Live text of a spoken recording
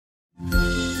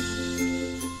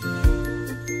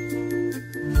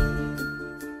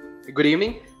Good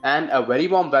evening and a very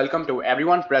warm welcome to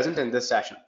everyone present in this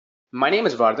session. My name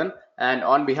is Vardhan, and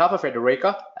on behalf of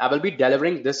Edureka, I will be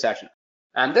delivering this session.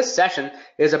 And this session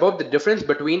is about the difference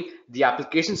between the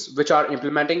applications which are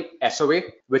implementing SOA,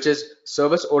 which is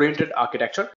service oriented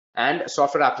architecture, and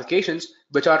software applications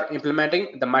which are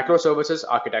implementing the microservices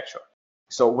architecture.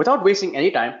 So without wasting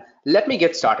any time, let me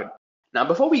get started. Now,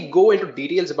 before we go into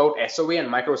details about SOA and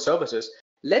microservices,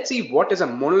 let's see what is a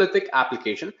monolithic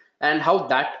application and how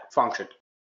that functions.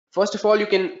 First of all, you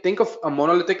can think of a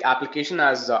monolithic application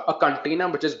as a container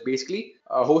which is basically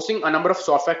hosting a number of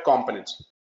software components,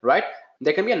 right?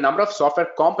 There can be a number of software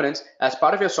components as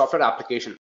part of your software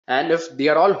application. And if they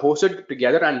are all hosted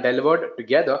together and delivered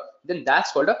together, then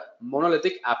that's called a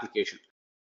monolithic application.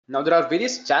 Now, there are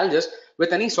various challenges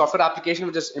with any software application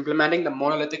which is implementing the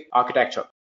monolithic architecture.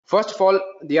 First of all,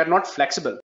 they are not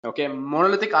flexible. Okay,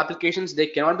 monolithic applications, they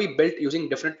cannot be built using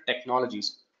different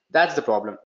technologies. That's the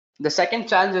problem. The second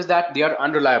challenge is that they are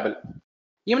unreliable.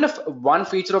 Even if one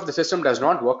feature of the system does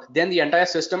not work, then the entire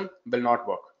system will not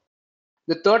work.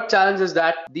 The third challenge is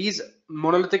that these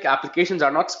monolithic applications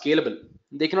are not scalable.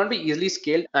 They cannot be easily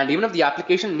scaled, and even if the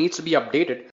application needs to be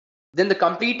updated, then the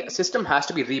complete system has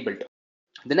to be rebuilt.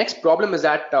 The next problem is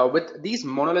that with these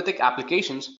monolithic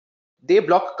applications, they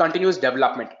block continuous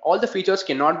development. All the features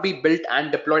cannot be built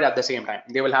and deployed at the same time.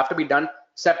 They will have to be done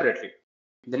separately.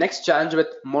 The next challenge with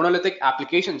monolithic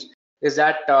applications is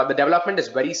that the development is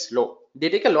very slow. They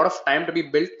take a lot of time to be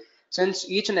built, since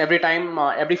each and every time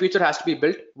every feature has to be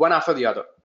built one after the other.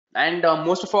 And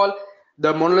most of all,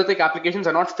 the monolithic applications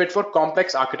are not fit for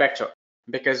complex architecture,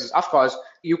 because of course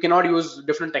you cannot use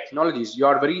different technologies. You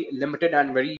are very limited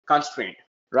and very constrained,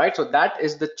 right? So that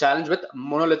is the challenge with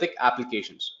monolithic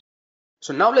applications.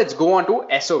 So now let's go on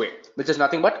to SOA, which is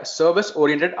nothing but service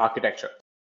oriented architecture.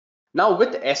 Now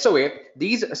with SOA,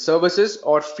 these services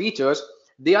or features,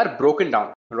 they are broken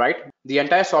down, right? The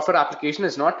entire software application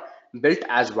is not built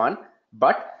as one,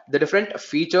 but the different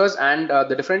features and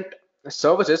the different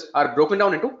services are broken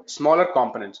down into smaller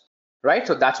components, right?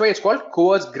 So that's why it's called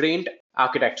coarse-grained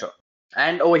architecture.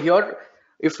 And over here,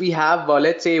 if we have,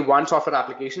 let's say, one software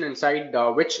application inside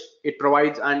which it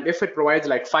provides, and if it provides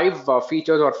like 5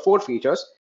 features or 4 features,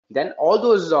 then all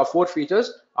those 4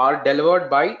 features are delivered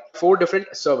by 4 different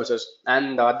services.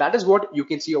 And that is what you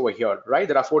can see over here, right?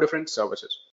 There are 4 different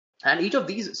services. And each of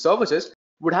these services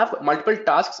would have multiple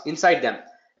tasks inside them.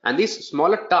 And these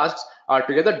smaller tasks are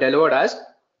together delivered as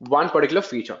one particular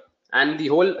feature. And the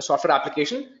whole software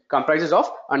application comprises of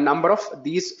a number of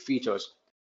these features.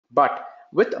 But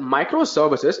with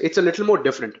microservices, it's a little more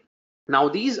different. Now,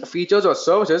 these features or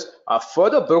services are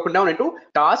further broken down into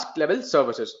task level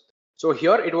services. So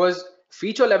here it was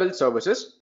feature level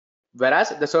services,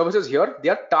 whereas the services here, they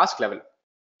are task level.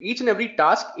 Each and every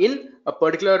task in a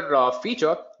particular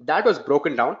feature, that was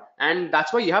broken down, and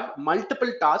that's why you have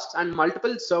multiple tasks and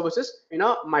multiple services in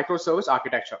a microservice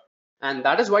architecture. And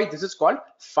that is why this is called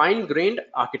fine-grained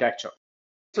architecture.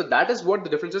 So that is what the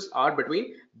differences are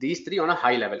between these three on a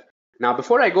high level. Now,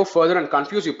 before I go further and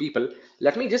confuse you people,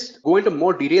 let me just go into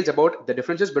more details about the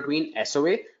differences between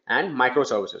SOA and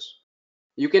microservices.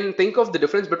 You can think of the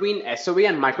difference between SOA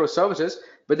and microservices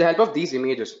with the help of these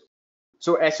images.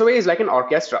 So SOA is like an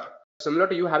orchestra. Similar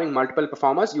to you having multiple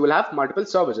performers, you will have multiple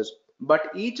services, but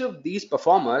each of these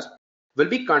performers will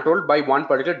be controlled by one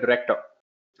particular director.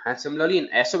 And similarly in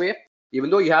SOA, even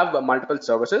though you have multiple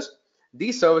services,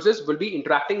 these services will be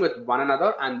interacting with one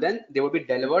another, and then they will be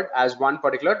delivered as one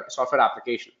particular software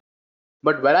application.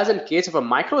 But whereas in case of a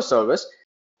microservice,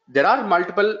 there are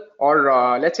multiple,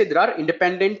 or let's say there are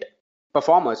independent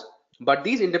performers, but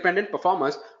these independent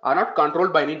performers are not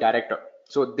controlled by any director.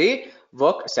 So they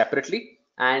work separately,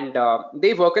 and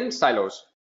they work in silos.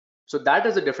 So that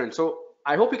is the difference. So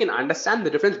I hope you can understand the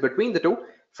difference between the two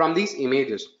from these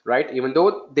images, right? Even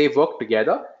though they work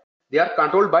together, they are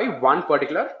controlled by one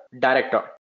particular director.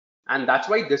 And that's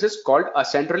why this is called a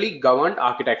centrally governed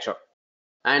architecture.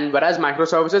 And whereas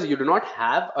microservices, you do not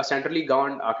have a centrally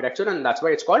governed architecture, and that's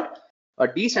why it's called a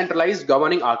decentralized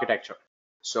governing architecture.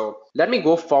 So let me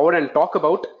go forward and talk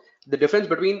about the difference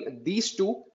between these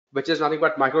two, which is nothing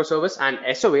but microservice and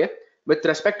SOA, with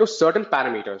respect to certain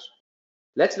parameters.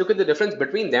 Let's look at the difference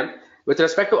between them with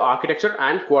respect to architecture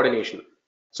and coordination.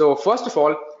 So first of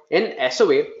all, in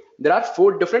SOA, there are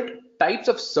 4 different types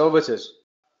of services.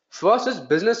 First is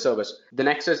business service. The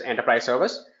next is enterprise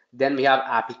service. Then we have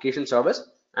application service,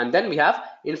 and then we have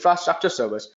infrastructure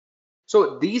service.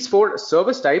 So these 4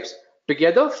 service types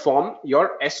together form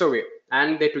your SOA,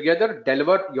 and they together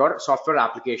deliver your software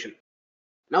application.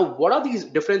 Now, what are these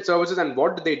different services and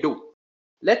what do they do?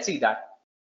 Let's see that.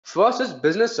 First is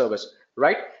business service,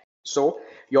 right? So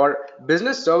Your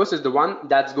business service is the one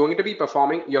that's going to be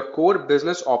performing your core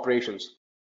business operations.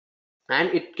 And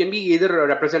it can be either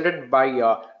represented by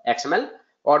XML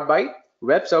or by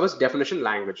web service definition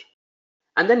language.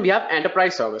 And then we have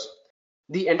enterprise service.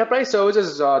 The enterprise service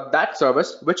is that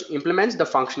service which implements the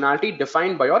functionality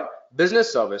defined by your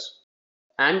business service.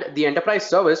 And the enterprise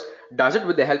service does it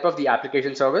with the help of the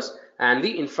application service and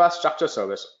the infrastructure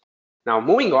service. Now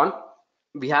moving on,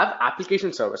 we have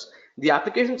application service. The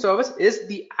application service is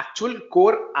the actual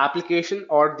core application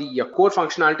or the core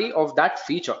functionality of that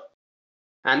feature.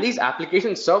 And these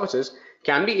application services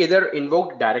can be either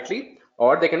invoked directly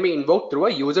or they can be invoked through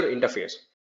a user interface.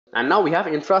 And now we have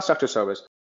infrastructure service.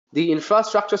 The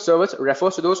infrastructure service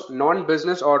refers to those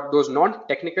non-business or those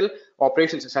non-technical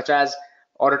operations such as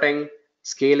auditing,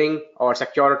 scaling, or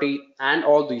security, and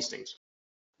all these things.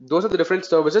 Those are the different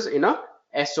services in a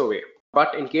SOA.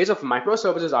 But in case of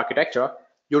microservices architecture,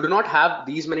 you do not have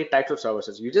these many types of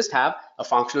services. You just have a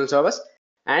functional service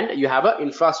and you have an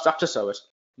infrastructure service.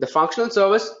 The functional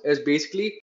service is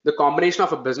basically the combination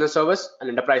of a business service, an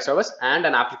enterprise service, and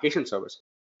an application service.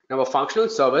 Now, a functional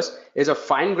service is a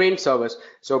fine-grained service.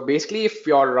 So basically, if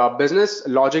your business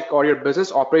logic or your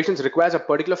business operations requires a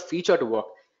particular feature to work,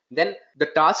 then the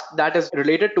task that is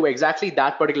related to exactly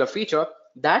that particular feature,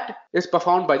 that is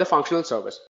performed by the functional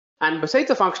service. And besides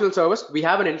the functional service, we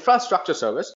have an infrastructure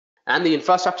service. And the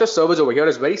infrastructure service over here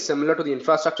is very similar to the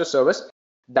infrastructure service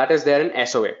that is there in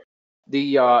SOA.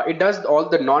 It does all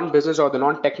the non-business or the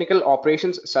non-technical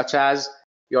operations such as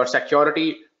your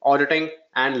security, auditing,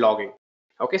 and logging.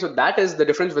 Okay, so that is the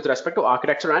difference with respect to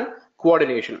architecture and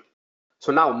coordination.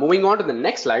 So now moving on to the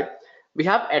next slide, we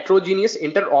have heterogeneous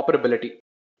interoperability.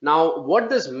 Now what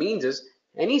this means is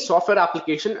any software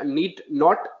application need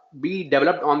not be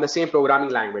developed on the same programming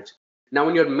language. Now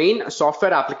in your main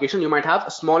software application, you might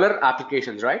have smaller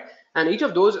applications, right? And each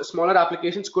of those smaller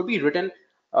applications could be written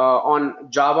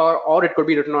on Java, or it could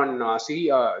be written on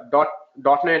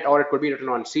 .NET, or it could be written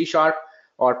on C#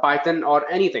 or Python or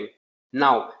anything.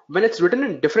 Now, when it's written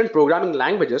in different programming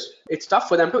languages, it's tough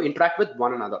for them to interact with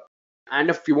one another. And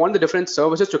if you want the different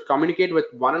services to communicate with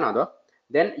one another,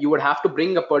 then you would have to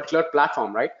bring a particular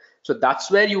platform, right? So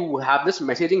that's where you have this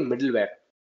messaging middleware.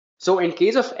 So in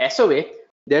case of SOA,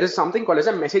 there is something called as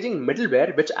a messaging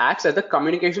middleware, which acts as the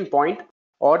communication point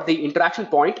or the interaction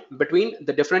point between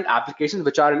the different applications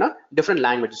which are in a different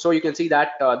language. So you can see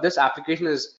that this application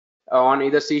is on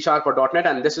either C# or .NET,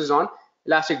 and this is on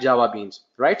Elastic Java Beans,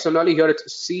 right? Similarly, here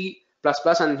it's C++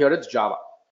 and here it's Java.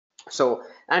 So,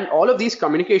 and all of these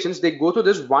communications, they go to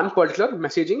this one particular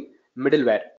messaging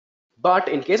middleware. But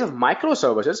in case of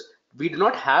microservices, we do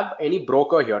not have any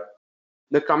broker here.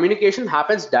 The communication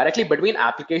happens directly between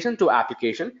application to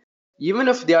application, even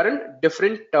if they are in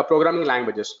different programming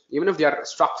languages, even if they are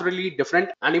structurally different,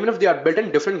 and even if they are built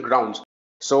in different grounds.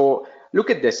 So look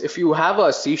at this. If you have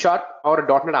a C# or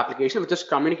a .NET application which is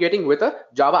communicating with a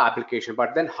Java application,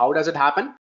 but then how does it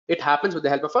happen? It happens with the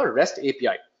help of a REST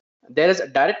API. There is a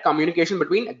direct communication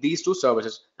between these two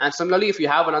services. And similarly, if you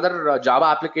have another Java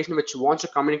application which wants to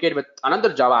communicate with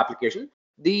another Java application,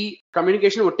 the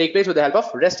communication would take place with the help of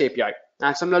REST API.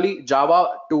 And similarly,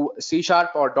 Java to C#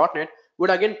 or .NET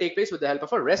would again take place with the help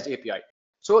of a REST API.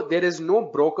 So there is no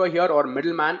broker here or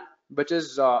middleman, which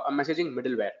is a messaging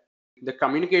middleware. The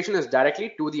communication is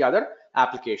directly to the other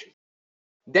application.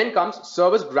 Then comes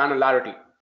service granularity.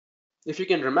 If you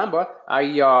can remember,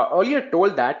 I earlier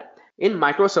told that in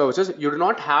microservices, you do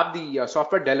not have the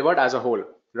software delivered as a whole,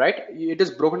 right? It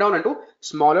is broken down into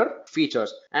smaller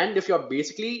features. And if you're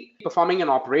basically performing an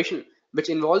operation which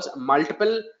involves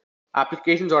multiple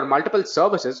applications or multiple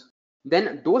services,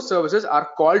 then those services are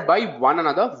called by one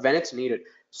another when it's needed.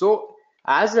 So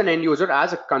as an end user,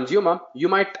 as a consumer, you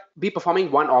might be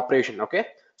performing one operation, okay?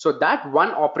 So that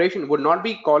one operation would not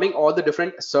be calling all the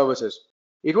different services.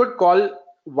 It would call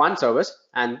one service,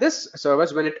 and this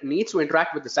service, when it needs to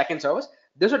interact with the second service,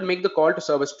 this would make the call to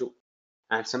service 2.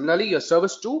 And similarly, your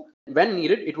service 2, when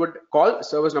needed, it would call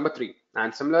service number 3.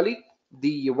 And similarly,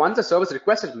 once the service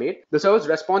request is made, the service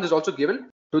response is also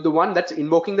given to the one that's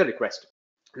invoking the request.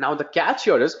 Now the catch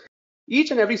here is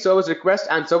each and every service request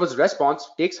and service response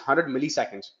takes 100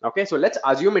 milliseconds. Okay, so let's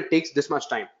assume it takes this much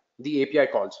time, the API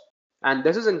calls. And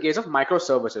this is in case of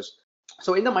microservices.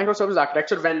 So in the microservice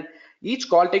architecture, when each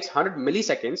call takes 100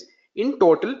 milliseconds, in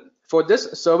total, for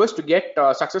this service to get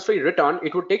successfully returned,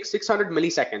 it would take 600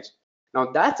 milliseconds.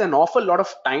 Now that's an awful lot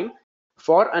of time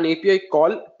for an API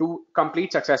call to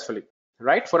complete successfully,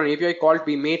 right? For an API call to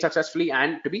be made successfully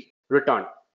and to be returned.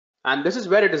 And this is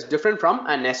where it is different from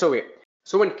an SOA.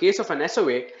 So in case of an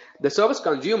SOA, the service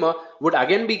consumer would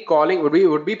again be calling,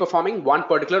 would be performing one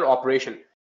particular operation.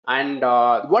 And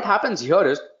what happens here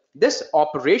is this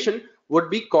operation would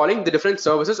be calling the different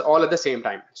services all at the same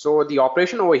time. So the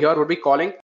operation over here would be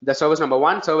calling the service number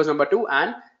 1, service number 2,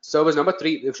 and service number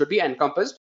 3. It should be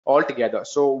encompassed all together.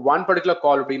 So one particular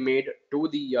call would be made to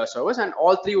the service, and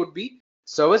all three would be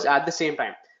serviced at the same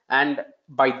time. And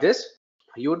by this,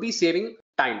 you would be saving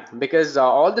time, because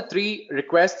all the three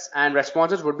requests and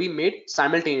responses would be made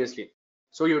simultaneously.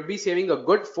 So you would be saving a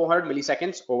good 400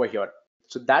 milliseconds over here.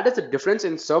 So that is the difference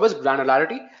in service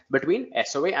granularity between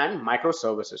SOA and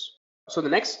microservices. So the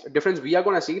next difference we are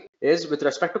going to see is with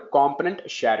respect to component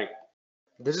sharing.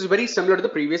 This is very similar to the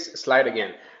previous slide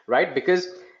again, right? Because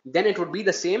then it would be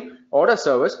the same order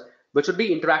service which would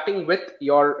be interacting with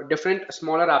your different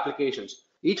smaller applications,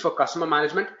 each for customer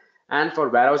management and for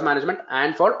warehouse management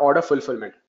and for order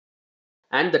fulfillment.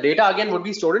 And the data again would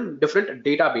be stored in different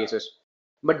databases.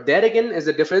 But there again is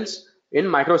the difference in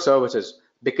microservices,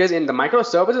 because in the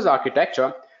microservices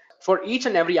architecture, for each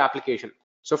and every application,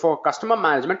 so for customer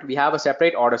management, we have a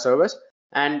separate order service,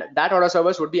 and that order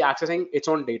service would be accessing its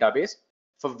own database.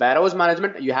 For warehouse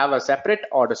management, you have a separate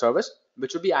order service,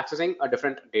 which would be accessing a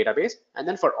different database. And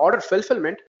then for order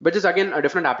fulfillment, which is again a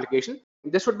different application,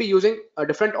 this would be using a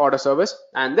different order service,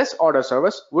 and this order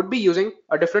service would be using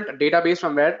a different database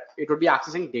from where it would be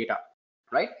accessing data,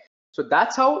 right? So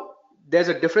that's how there's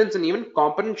a difference in even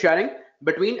component sharing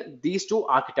between these two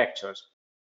architectures.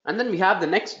 And then we have the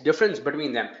next difference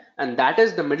between them, and that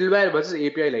is the middleware versus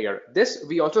API layer. This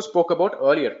we also spoke about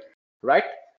earlier, right?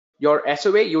 Your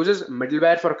SOA uses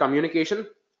middleware for communication,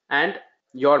 and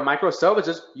your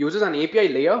microservices uses an API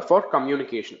layer for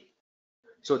communication.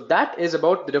 So that is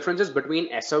about the differences between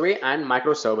SOA and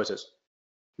microservices.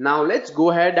 Now let's go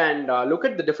ahead and look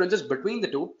at the differences between the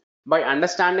two by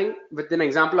understanding with an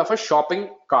example of a shopping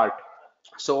cart.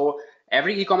 So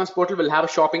every e-commerce portal will have a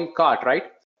shopping cart, right?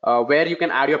 Where you can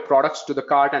add your products to the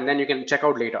cart and then you can check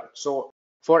out later. So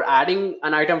for adding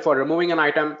an item, for removing an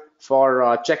item,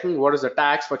 for checking what is the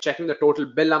tax, for checking the total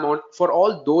bill amount, for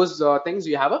all those things,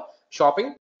 you have a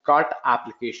shopping cart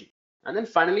application. And then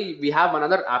finally, we have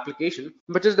another application,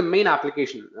 which is the main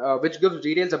application, which gives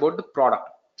details about the product.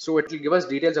 So it will give us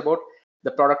details about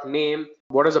the product name,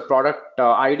 what is the product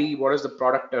ID, what is the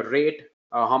product rate,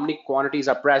 how many quantities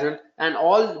are present, and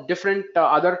all different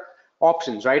other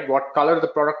options, right? What color the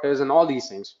product is and all these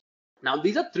things. Now,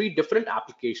 these are three different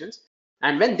applications,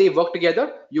 and when they work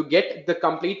together, you get the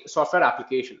complete software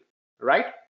application, right?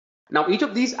 Now, each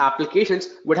of these applications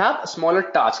would have smaller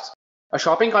tasks. A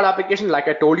shopping cart application, like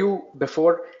I told you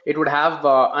before, it would have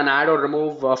an add or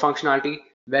remove functionality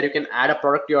where you can add a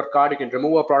product to your cart, you can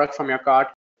remove a product from your cart,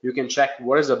 you can check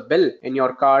what is the bill in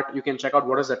your cart, you can check out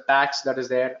what is the tax that is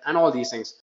there, and all these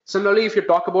things. Similarly, if you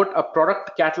talk about a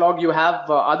product catalog, you have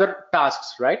other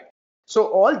tasks, right? So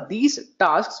all these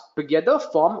tasks together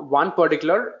form one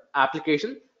particular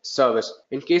application service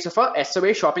in case of a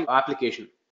SOA shopping application.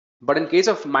 But in case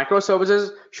of microservices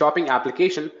shopping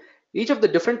application, each of the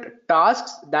different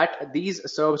tasks that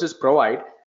these services provide,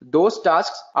 those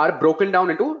tasks are broken down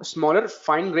into smaller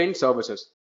fine-grained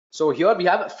services. So here we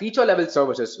have feature level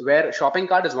services where shopping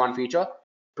cart is one feature,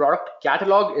 product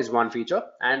catalog is one feature,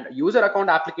 and user account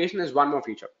application is one more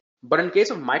feature. But in case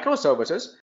of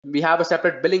microservices, we have a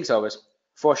separate billing service.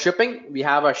 For shipping, we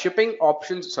have a shipping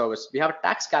options service. We have a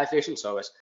tax calculation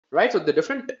service, right? So the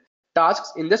different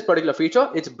tasks in this particular feature,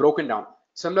 it's broken down.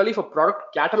 Similarly, for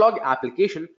product catalog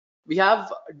application, we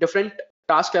have different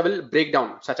task level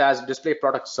breakdown, such as display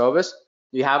product service.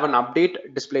 We have an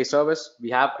update display service. We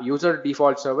have user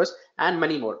default service and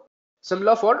many more.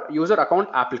 Similar for user account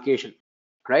application,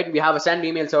 right? We have a send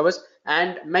email service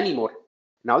and many more.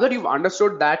 Now that you've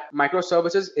understood that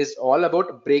microservices is all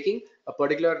about breaking a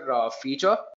particular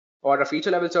feature or a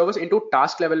feature level service into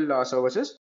task level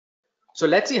services. So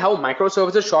let's see how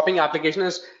microservices shopping application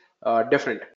is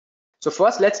different. So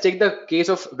first, let's take the case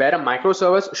of where a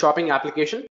microservice shopping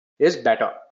application is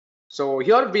better. So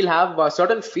here we'll have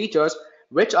certain features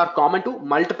which are common to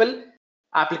multiple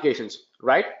applications,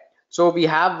 right? So we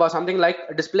have something like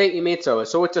a display image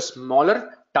service. So it's a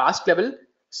smaller task level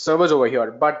service over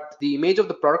here, but the image of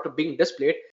the product being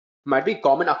displayed might be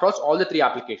common across all the three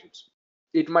applications.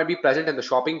 It might be present in the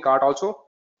shopping cart also,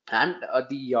 and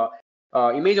the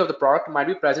image of the product might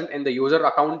be present in the user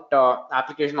account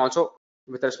application also,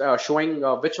 with showing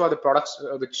which are the products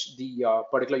which the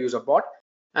particular user bought.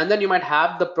 And then you might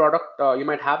have the product, you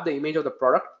might have the image of the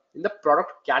product in the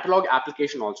product catalog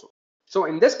application also. So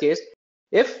in this case,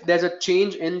 if there's a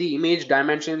change in the image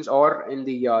dimensions or in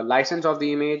the license of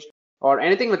the image or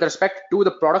anything with respect to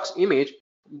the product's image,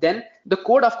 then the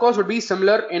code of course would be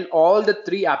similar in all the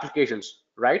three applications,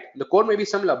 right? The code may be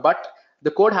similar, but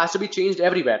the code has to be changed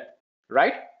everywhere,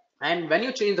 right? And when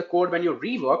you change the code, when you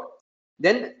rework,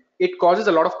 then it causes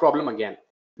a lot of problem again.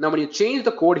 Now, when you change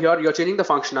the code here, you're changing the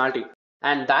functionality,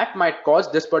 and that might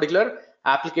cause this particular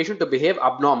application to behave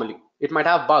abnormally. It might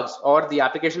have bugs, or the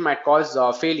application might cause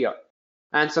failure.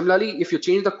 And similarly, if you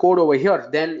change the code over here,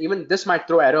 then even this might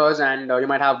throw errors and you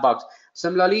might have bugs.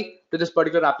 Similarly to this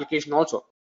particular application also.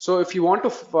 So if you want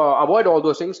to avoid all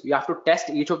those things, you have to test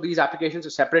each of these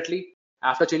applications separately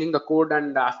after changing the code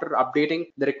and after updating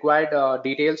the required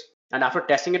details. And after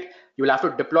testing it, you will have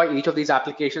to deploy each of these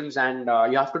applications, and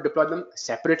you have to deploy them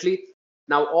separately.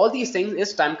 Now, all these things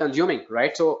is time consuming,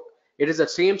 right? So it is the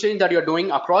same change that you're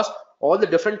doing across all the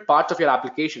different parts of your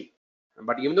application.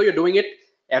 But even though you're doing it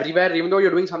everywhere, even though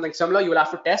you're doing something similar, you will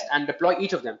have to test and deploy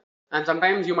each of them. And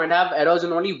sometimes you might have errors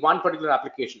in only one particular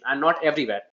application and not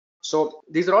everywhere. So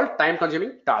these are all time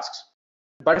consuming tasks.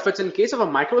 But if it's in case of a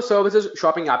microservices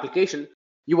shopping application,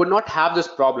 you would not have this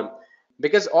problem,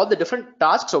 because all the different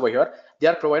tasks over here, they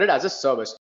are provided as a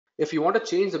service. If you want to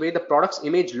change the way the product's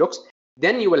image looks,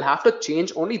 then you will have to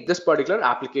change only this particular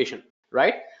application,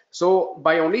 right? So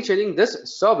by only changing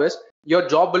this service, your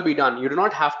job will be done. You do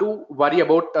not have to worry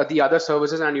about the other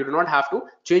services, and you do not have to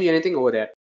change anything over there.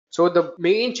 So the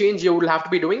main change you will have to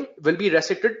be doing will be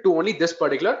restricted to only this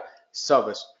particular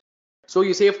service. So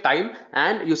you save time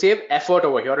and you save effort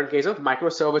over here in case of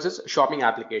microservices shopping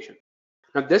application.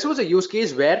 Now, this was a use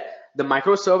case where the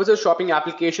microservices shopping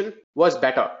application was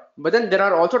better. But then there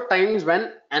are also times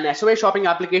when an SOA shopping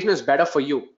application is better for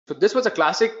you. So this was a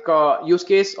classic use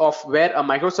case of where a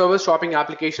microservice shopping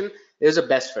application is a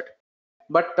best fit.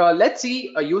 But let's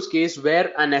see a use case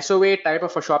where an SOA type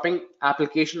of a shopping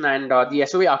application and the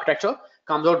SOA architecture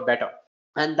comes out better.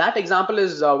 And that example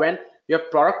is when your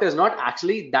product is not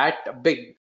actually that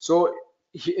big. So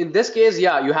in this case,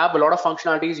 yeah, you have a lot of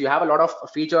functionalities, you have a lot of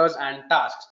features and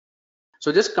tasks.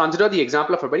 So just consider the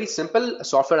example of a very simple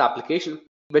software application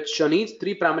which needs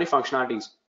three primary functionalities.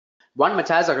 One which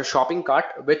has a shopping cart,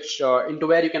 which into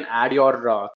where you can add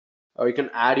your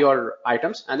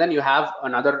items, and then you have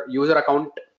another user account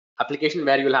application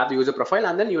where you'll have the user profile,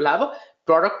 and then you'll have a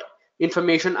product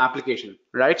information application,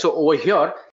 right? So over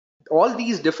here, all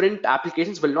these different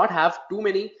applications will not have too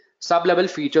many sub-level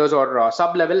features or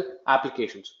sub-level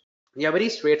applications. They are very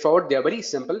straightforward. They are very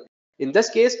simple. In this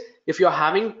case, if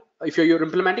you're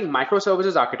implementing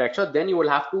microservices architecture, then you will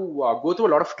have to go through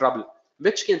a lot of trouble,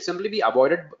 which can simply be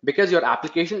avoided because your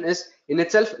application is in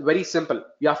itself very simple.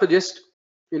 You have to just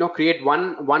create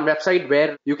one website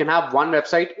where you can have one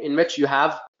website in which you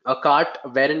have a cart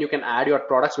wherein you can add your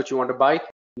products which you want to buy.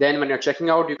 Then when you're checking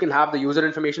out, you can have the user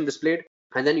information displayed,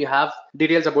 and then you have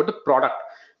details about the product,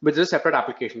 which is a separate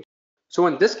application. So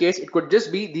in this case, it could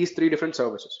just be these three different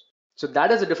services. So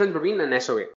that is the difference between an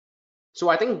SOA. So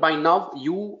I think by now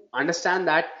you understand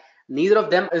that neither of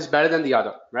them is better than the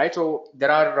other, right? So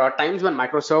there are times when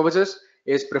microservices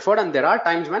is preferred, and there are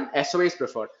times when SOA is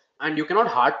preferred. And you cannot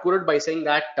hardcode it by saying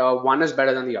that one is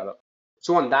better than the other.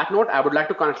 So on that note, I would like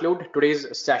to conclude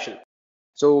today's session.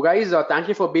 So guys, thank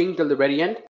you for being till the very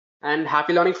end, and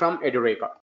happy learning from Edureka.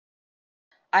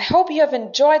 I hope you have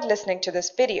enjoyed listening to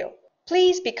this video.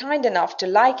 Please be kind enough to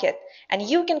like it, and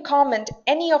you can comment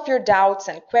any of your doubts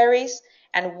and queries,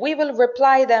 and we will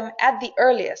reply them at the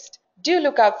earliest. Do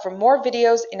look out for more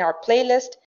videos in our playlist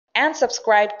and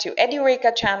subscribe to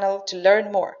Edureka channel to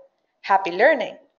learn more. Happy learning!